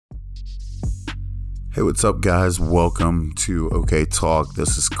Hey, what's up, guys? Welcome to OK Talk.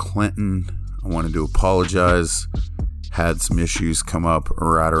 This is Clinton. I wanted to apologize. Had some issues come up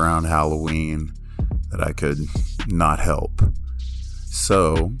right around Halloween that I could not help.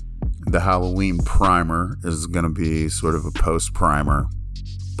 So, the Halloween primer is going to be sort of a post-primer,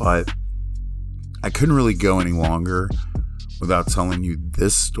 but I couldn't really go any longer without telling you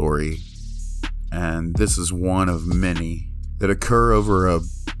this story, and this is one of many that occur over a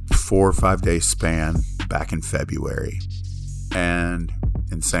 4 or 5 day span back in February. And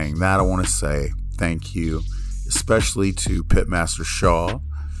in saying that, I want to say thank you, especially to Pitmaster Shaw,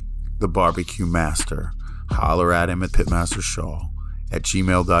 the barbecue master. Holler at him at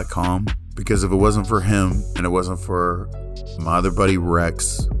pitmastershaw@gmail.com, because if it wasn't for him and it wasn't for my other buddy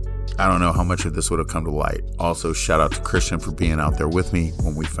Rex, I don't know how much of this would have come to light. Also, shout out to Christian for being out there with me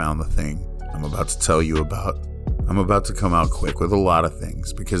when we found the thing I'm about to tell you about. I'm about to come out quick with a lot of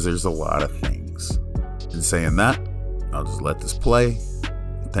things because there's a lot of things. In saying that, I'll just let this play.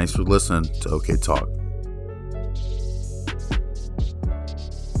 Thanks for listening to OK Talk.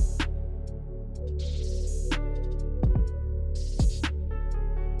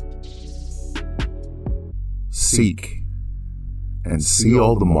 Seek and see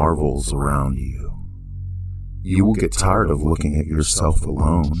all the marvels around you. You will get tired of looking at yourself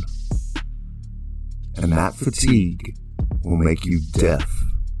alone, and that fatigue will make you deaf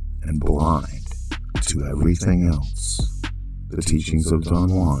and blind to everything else. The teachings of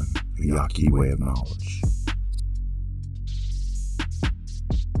Don Juan, a Yaqui way of knowledge.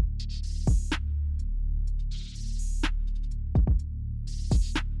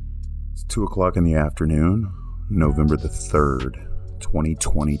 It's 2:00 in the afternoon, November the 3rd,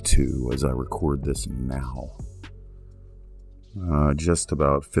 2022, as I record this now. Just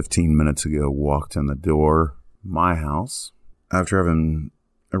about 15 minutes ago, walked in the door, my house, after having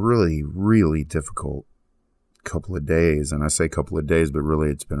a really, really difficult couple of days. And I say couple of days, but really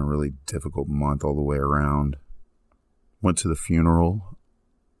it's been a really difficult month all the way around. Went to the funeral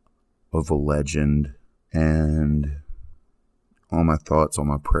of a legend, and all my thoughts, all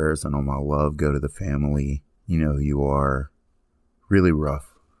my prayers, and all my love go to the family. You know who you are. Really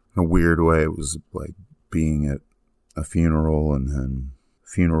rough. In a weird way, it was like being at a funeral and then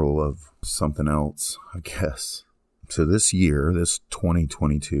funeral of something else, I guess. So this year, this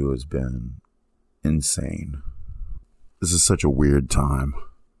 2022 has been insane. This is such a weird time.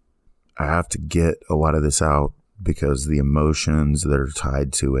 I have to get a lot of this out because the emotions that are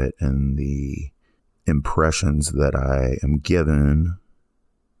tied to it and the impressions that I am given,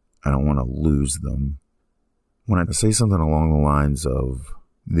 I don't want to lose them. When I say something along the lines of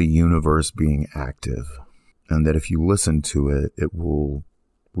the universe being active, and that if you listen to it, it will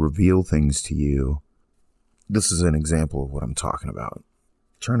reveal things to you. This is an example of what I'm talking about.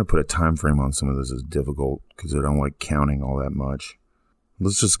 Trying to put a time frame on some of this is difficult because I don't like counting all that much.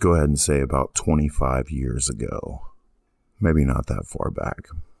 Let's just go ahead and say about 25 years ago. Maybe not that far back.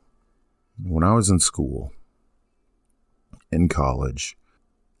 When I was in school, in college,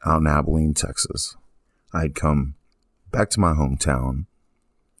 out in Abilene, Texas, I had come back to my hometown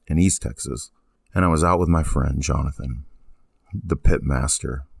in East Texas, and I was out with my friend Jonathan, the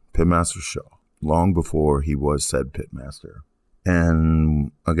Pitmaster Shaw, long before he was said Pitmaster.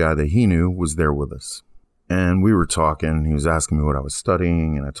 And a guy that he knew was there with us. And we were talking, he was asking me what I was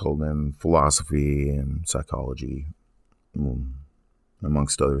studying, and I told him philosophy and psychology,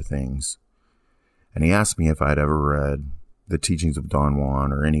 amongst other things. And he asked me if I'd ever read The Teachings of Don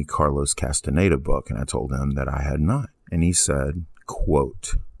Juan or any Carlos Castaneda book, and I told him that I had not. And he said,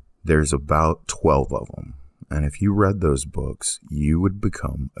 quote, "There's about 12 of them, and if you read those books, you would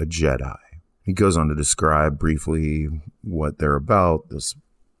become a Jedi." He goes on to describe briefly what they're about. This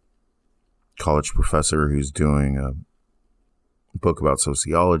college professor who's doing a book about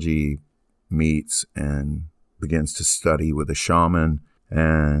sociology meets and begins to study with a shaman,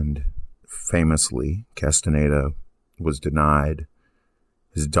 and famously, Castaneda was denied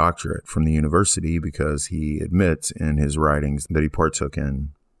his doctorate from the university because he admits in his writings that he partook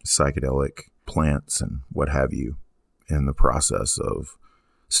in psychedelic plants and what have you in the process of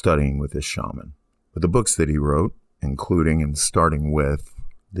studying with this shaman. But the books that he wrote, including and starting with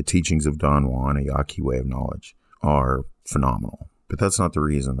The Teachings of Don Juan, a Yaqui way of knowledge, are phenomenal. But that's not the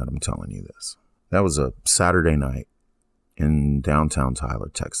reason that I'm telling you this. That was a Saturday night in downtown Tyler,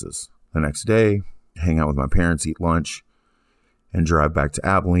 Texas. The next day, hang out with my parents, eat lunch, and drive back to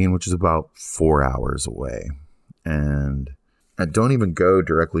Abilene, which is about 4 hours away. And I don't even go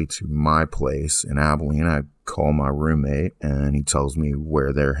directly to my place in Abilene. I call my roommate, and he tells me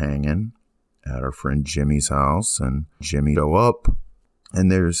where they're hanging at our friend Jimmy's house. And Jimmy go up.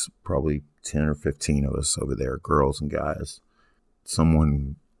 And there's probably 10 or 15 of us over there, girls and guys.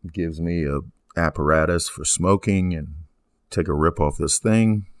 Someone gives me a apparatus for smoking and take a rip off this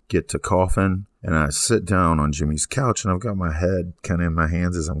thing, get to coughing, and I sit down on Jimmy's couch and I've got my head kind of in my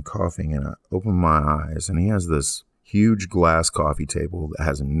hands as I'm coughing, and I open my eyes and he has this huge glass coffee table that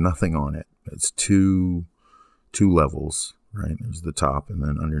has nothing on it. It's two levels, right? There's the top and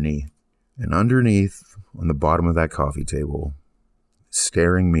then underneath. And underneath, on the bottom of that coffee table,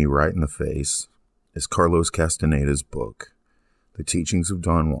 staring me right in the face, is Carlos Castaneda's book, The Teachings of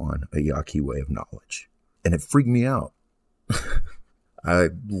Don Juan, A Yaqui Way of Knowledge. And it freaked me out. I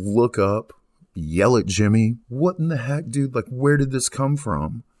look up, yell at Jimmy, what in the heck, dude? Like, where did this come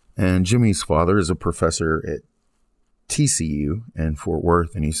from? And Jimmy's father is a professor at TCU in Fort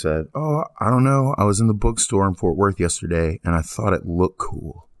Worth, and he said, oh, I don't know. I was in the bookstore in Fort Worth yesterday, and I thought it looked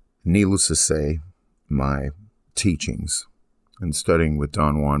cool. Needless to say, my teachings and studying with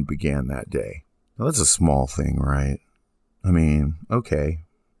Don Juan began that day. Now, that's a small thing, right? I mean, okay,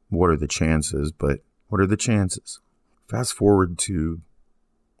 what are the chances? But what are the chances? Fast forward to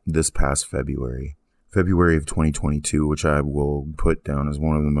this past February of 2022, which I will put down as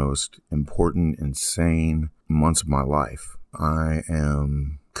one of the most important, insane months of my life. I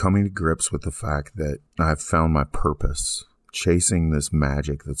am coming to grips with the fact that I've found my purpose, chasing this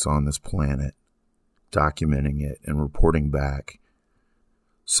magic that's on this planet, documenting it and reporting back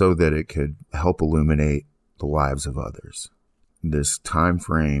so that it could help illuminate the lives of others. This time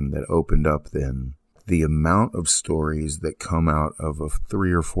frame that opened up then, the amount of stories that come out of a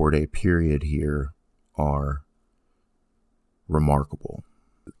 3 or 4 day period here are remarkable.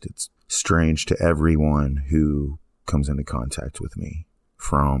 It's strange to everyone who comes into contact with me,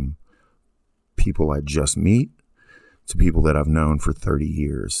 from people I just meet to people that I've known for 30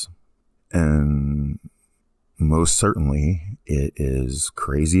 years. And most certainly, it is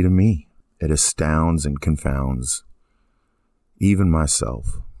crazy to me. It astounds and confounds even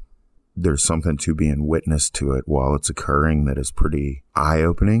myself. There's something to being witness to it while it's occurring that is pretty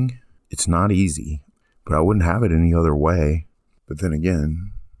eye-opening. It's not easy, but I wouldn't have it any other way. But then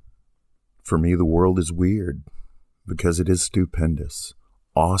again, for me, the world is weird because it is stupendous,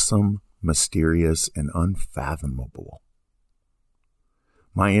 awesome, mysterious, and unfathomable.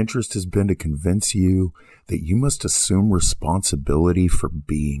 My interest has been to convince you that you must assume responsibility for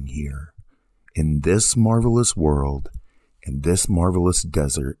being here in this marvelous world, in this marvelous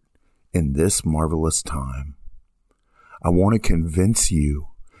desert, in this marvelous time. I want to convince you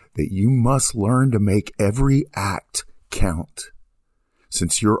that you must learn to make every act count,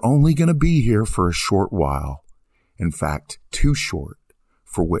 since you're only going to be here for a short while. In fact, too short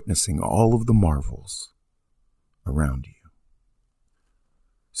for witnessing all of the marvels around you.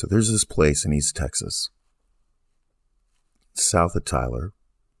 So there's this place in East Texas, south of Tyler.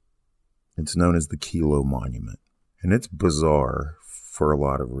 It's known as the Kilo Monument. And it's bizarre for a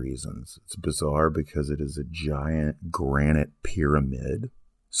lot of reasons. It's bizarre because it is a giant granite pyramid,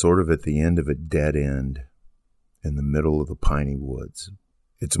 sort of at the end of a dead end in the middle of the piney woods.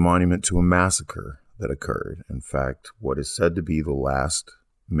 It's a monument to a massacre that occurred. In fact, what is said to be the last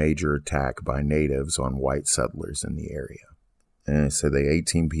major attack by natives on white settlers in the area. And so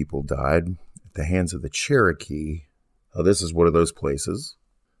 18 people died at the hands of the Cherokee. This is one of those places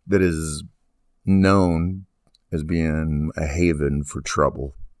that is known as being a haven for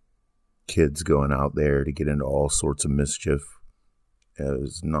trouble. Kids going out there to get into all sorts of mischief. It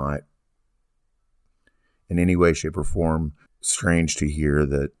is not in any way, shape, or form strange to hear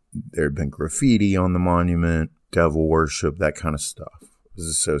that there had been graffiti on the monument, devil worship, that kind of stuff is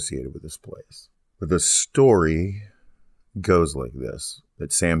associated with this place. But the story goes like this,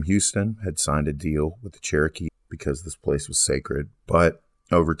 that Sam Houston had signed a deal with the Cherokee because this place was sacred. But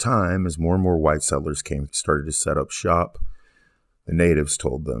over time, as more and more white settlers started to set up shop, the natives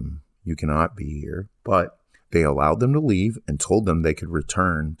told them, you cannot be here. But they allowed them to leave and told them they could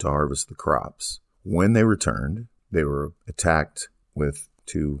return to harvest the crops. When they returned, they were attacked with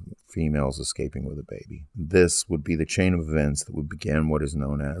 2 females escaping with a baby. This would be the chain of events that would begin what is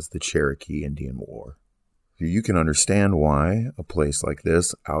known as the Cherokee Indian War. You can understand why a place like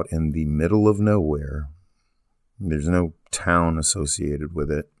this, out in the middle of nowhere, there's no town associated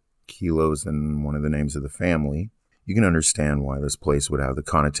with it. Kilo's in one of the names of the family. You can understand why this place would have the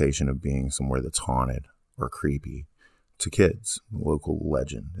connotation of being somewhere that's haunted or creepy to kids, local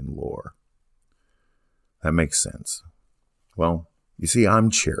legend and lore. That makes sense. Well, you see, I'm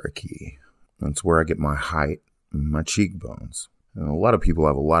Cherokee. That's where I get my height and my cheekbones. And a lot of people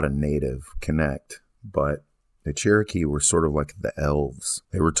have a lot of native connect, but the Cherokee were sort of like the elves.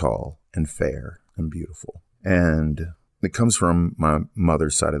 They were tall and fair and beautiful. And It comes from my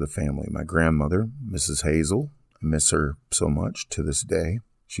mother's side of the family. My grandmother, Mrs. Hazel, I miss her so much to this day.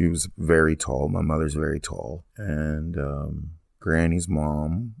 She was very tall. My mother's very tall. And Granny's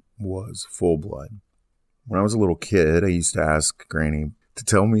mom was full blood. When I was a little kid, I used to ask Granny to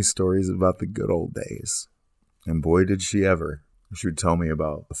tell me stories about the good old days. And boy, did she ever. She would tell me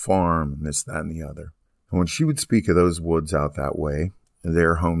about the farm and this, that, and the other. And when she would speak of those woods out that way,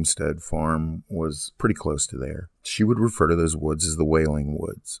 their homestead farm was pretty close to there. She would refer to those woods as the Wailing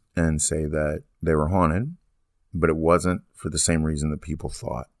Woods and say that they were haunted, but it wasn't for the same reason that people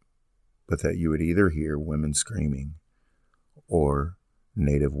thought, but that you would either hear women screaming or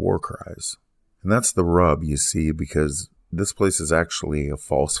native war cries. And that's the rub, you see, because this place is actually a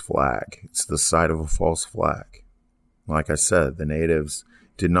false flag. It's the site of a false flag. Like I said, the natives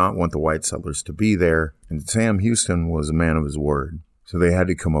did not want the white settlers to be there, and Sam Houston was a man of his word. So they had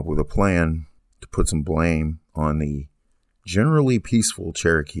to come up with a plan to put some blame on the generally peaceful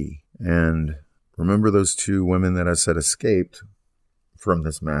Cherokee. And remember those 2 women that I said escaped from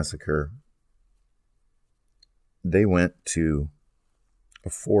this massacre? They went to a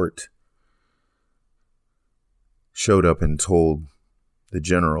fort, showed up and told the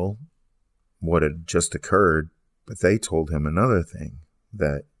general what had just occurred, but they told him another thing,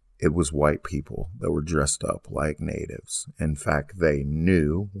 that it was white people that were dressed up like natives. In fact, they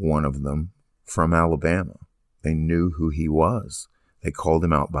knew one of them from Alabama. They knew who he was. They called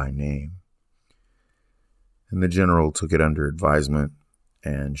him out by name. And the general took it under advisement,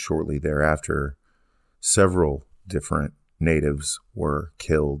 and shortly thereafter, several different natives were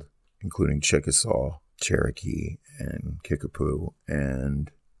killed, including Chickasaw, Cherokee, and Kickapoo,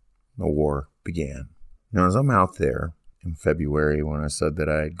 and the war began. Now, as I'm out there in February, when I said that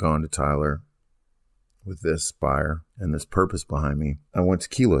I had gone to Tyler with this fire and this purpose behind me, I went to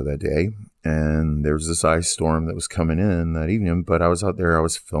Kilo that day, and there was this ice storm that was coming in that evening, but I was out there, I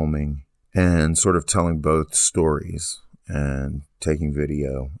was filming and sort of telling both stories and taking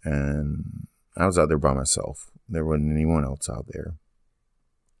video, and I was out there by myself. There wasn't anyone else out there.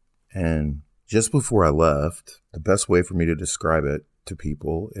 And just before I left, the best way for me to describe it to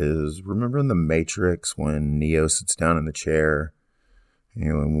people is, remember in The Matrix when Neo sits down in the chair,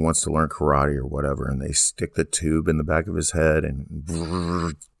 and wants to learn karate or whatever, and they stick the tube in the back of his head and,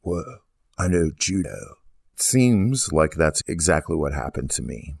 whoa, I know judo. It seems like that's exactly what happened to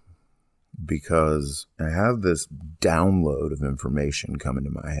me, because I have this download of information come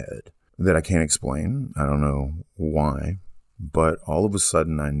into my head that I can't explain. I don't know why, but all of a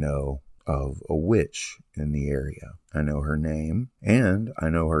sudden I know of a witch in the area. I know her name and I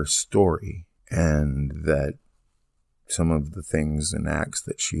know her story, and that some of the things and acts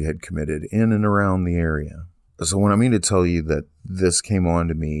that she had committed in and around the area. So when I mean to tell you that this came on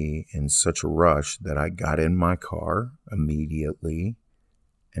to me in such a rush that I got in my car immediately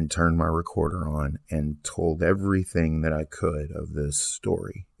and turned my recorder on and told everything that I could of this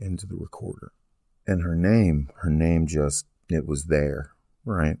story into the recorder. And her name just, it was there,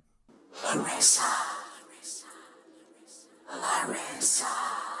 right? Larissa.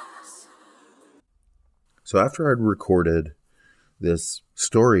 So after I'd recorded this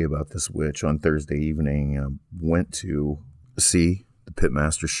story about this witch on Thursday evening, I went to see the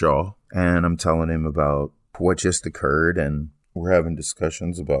Pitmaster Shaw, and I'm telling him about what just occurred, and we're having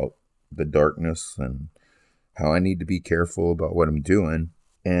discussions about the darkness and how I need to be careful about what I'm doing.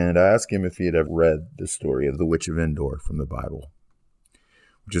 And I asked him if he had ever read the story of the Witch of Endor from the Bible,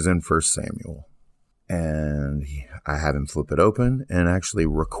 which is in 1 Samuel. And I have him flip it open and actually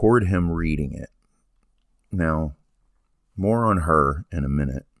record him reading it. Now, more on her in a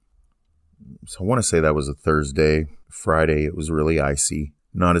minute. So I want to say that was a Thursday. Friday, it was really icy.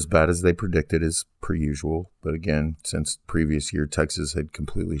 Not as bad as they predicted as per usual. But again, since previous year, Texas had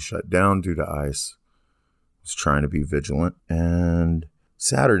completely shut down due to ice. I was trying to be vigilant. And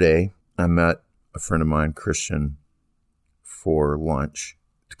Saturday, I met a friend of mine, Christian, for lunch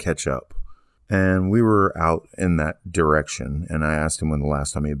to catch up. And we were out in that direction. And I asked him when the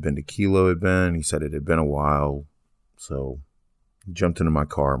last time he had been to Kilo had been. He said it had been a while. So I jumped into my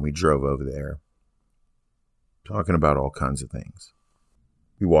car and we drove over there, talking about all kinds of things.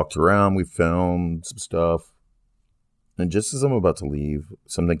 We walked around, we filmed some stuff. And just as I'm about to leave,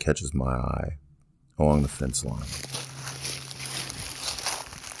 something catches my eye along the fence line.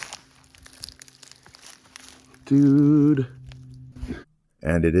 Dude.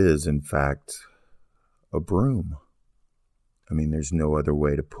 And it is, in fact, a broom. I mean, there's no other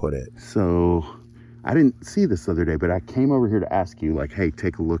way to put it. So I didn't see this the other day, but I came over here to ask you, like, hey,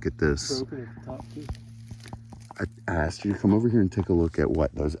 take a look at this. Broken at the top too. I asked you to come over here and take a look at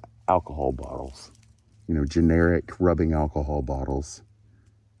what? Those alcohol bottles. generic rubbing alcohol bottles.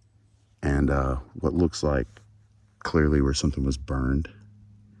 And what looks like clearly where something was burned.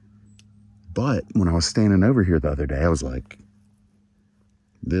 But when I was standing over here the other day, I was like,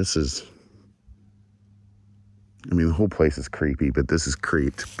 the whole place is creepy, but this is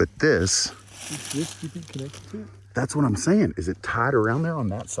creeped. But this... Is this, you think, connected to it? That's what I'm saying. Is it tied around there on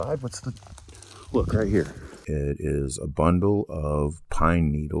that side? Look, right here. It is a bundle of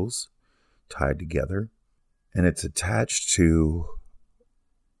pine needles tied together. And it's attached to,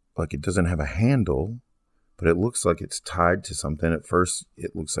 like, it doesn't have a handle, but it looks like it's tied to something. At first,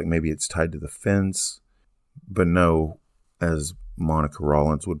 it looks like maybe it's tied to the fence. But no, as Monica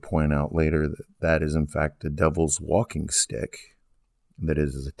Rollins would point out later, that is in fact a devil's walking stick that it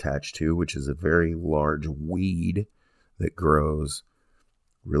is attached to, which is a very large weed that grows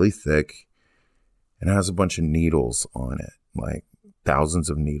really thick and has a bunch of needles on it, like thousands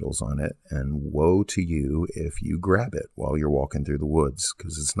of needles on it. And woe to you if you grab it while you're walking through the woods,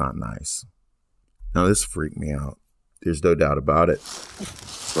 because it's not nice. Now, this freaked me out. There's no doubt about it.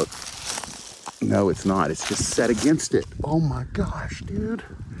 But no, it's not. It's just set against it. Oh my gosh, dude.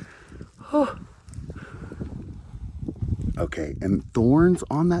 Oh. Okay, and thorns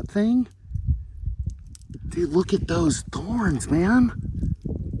on that thing? Dude, look at those thorns, man.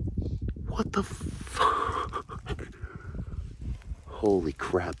 What the fuck? Holy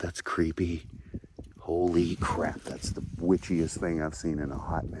crap, that's creepy. Holy crap, that's the witchiest thing I've seen in a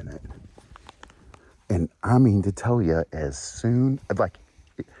hot minute. And I mean to tell you, as soon, like,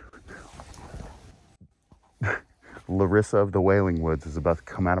 Larissa of the Wailing Woods is about to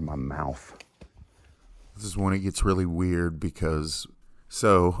come out of my mouth. This is when it gets really weird because,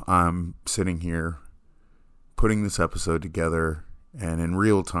 so I'm sitting here putting this episode together, and in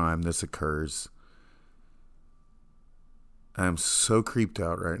real time this occurs. I'm so creeped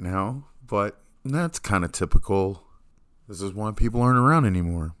out right now, but that's kind of typical. This is why people aren't around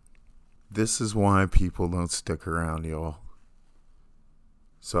anymore. This is why people don't stick around, y'all.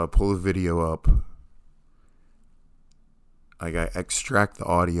 So I pull the video up. I extract the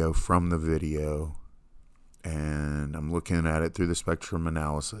audio from the video, and I'm looking at it through the spectrum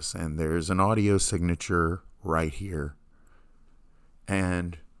analysis, and there's an audio signature right here.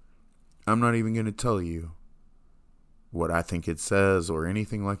 And I'm not even going to tell you what I think it says or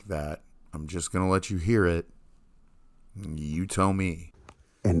anything like that. I'm just going to let you hear it. You tell me.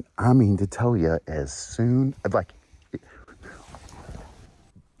 And I mean to tell you, as soon, like,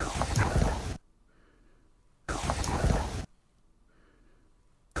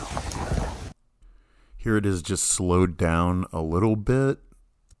 here it is, just slowed down a little bit.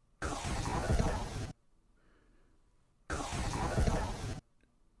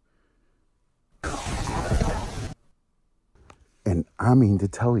 And I mean to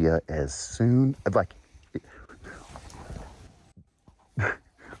tell you, as soon, like,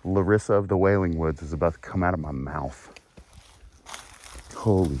 Larissa of the Wailing Woods is about to come out of my mouth.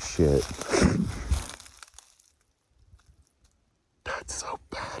 Holy shit. That's so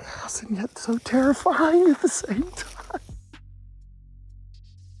badass and yet so terrifying at the same time.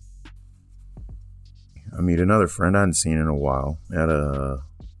 I meet another friend I hadn't seen in a while at a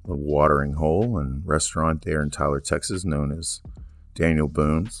watering hole and restaurant there in Tyler, Texas, known as Daniel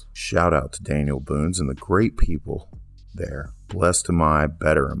Boone's. Shout out to Daniel Boone's and the great people there. Blessed am I,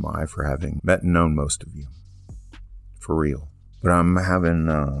 better am I for having met and known most of you. For real. But I'm having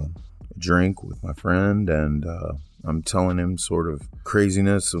a drink with my friend, and I'm telling him sort of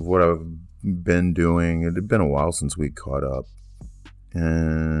craziness of what I've been doing. It had been a while since we caught up.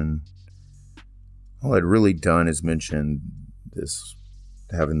 And all I'd really done is mention this,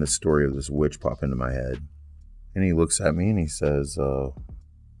 having this story of this witch pop into my head. And he looks at me and he says,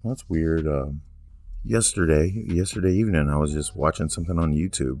 that's weird. Yesterday evening, I was just watching something on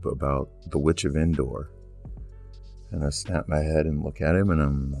YouTube about the Witch of Endor. And I snap my head and look at him, and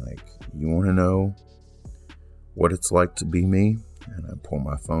I'm like, you want to know what it's like to be me? And I pull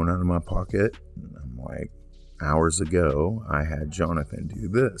my phone out of my pocket, and I'm like, hours ago, I had Jonathan do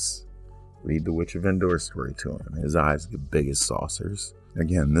this. Read the Witch of Endor story to him. His eyes get big as saucers.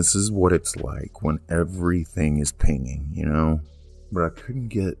 Again, this is what it's like when everything is pinging, you know? But I couldn't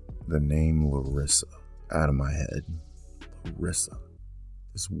get the name Larissa out of my head. Larissa.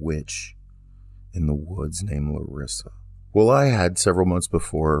 This witch in the woods named Larissa. Well, I had several months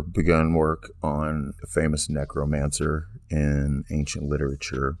before begun work on a famous necromancer in ancient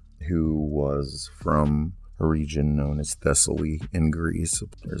literature who was from a region known as Thessaly in Greece.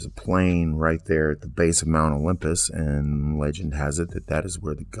 There's a plain right there at the base of Mount Olympus, and legend has it that that is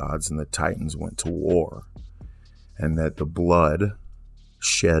where the gods and the titans went to war, and that the blood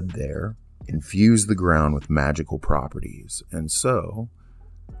shed there infused the ground with magical properties, and so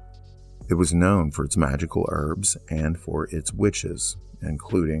it was known for its magical herbs and for its witches,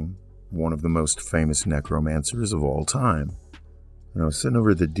 including one of the most famous necromancers of all time. And I was sitting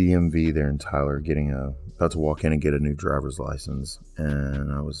over at the DMV there in Tyler, about to walk in and get a new driver's license,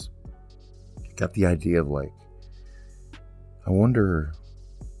 and I got the idea of I wonder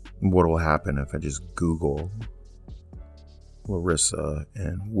what will happen if I just Google Larissa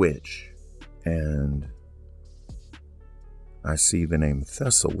and witch, and I see the name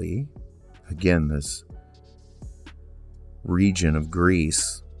Thessaly. Again, this region of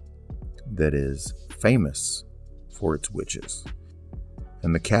Greece that is famous for its witches.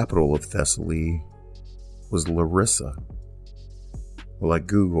 And the capital of Thessaly was Larissa. Well, I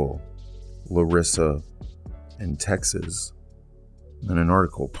Google Larissa in Texas, and an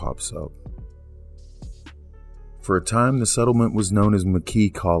article pops up. For a time, the settlement was known as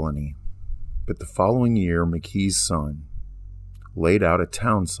McKee Colony, but the following year, McKee's son laid out a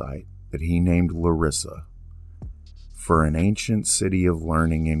town site that he named Larissa for an ancient city of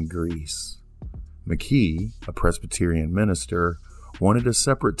learning in Greece. McKee, a Presbyterian minister, wanted a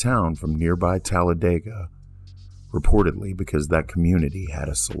separate town from nearby Talladega, reportedly because that community had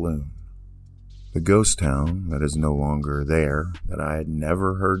a saloon. The ghost town that is no longer there, that I had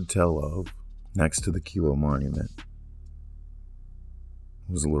never heard tell of, next to the Kilo Monument,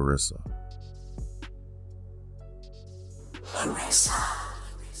 was Larissa.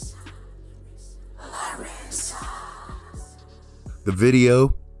 The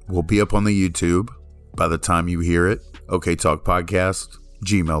video will be up on the YouTube by the time you hear it. OK Talk Podcast,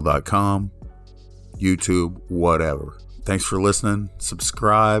 gmail.com, YouTube, whatever. Thanks for listening.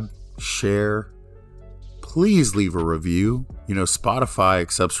 Subscribe, share. Please leave a review. Spotify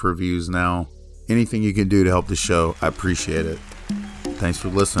accepts reviews now. Anything you can do to help the show, I appreciate it. Thanks for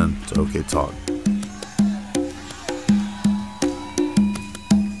listening to OK Talk.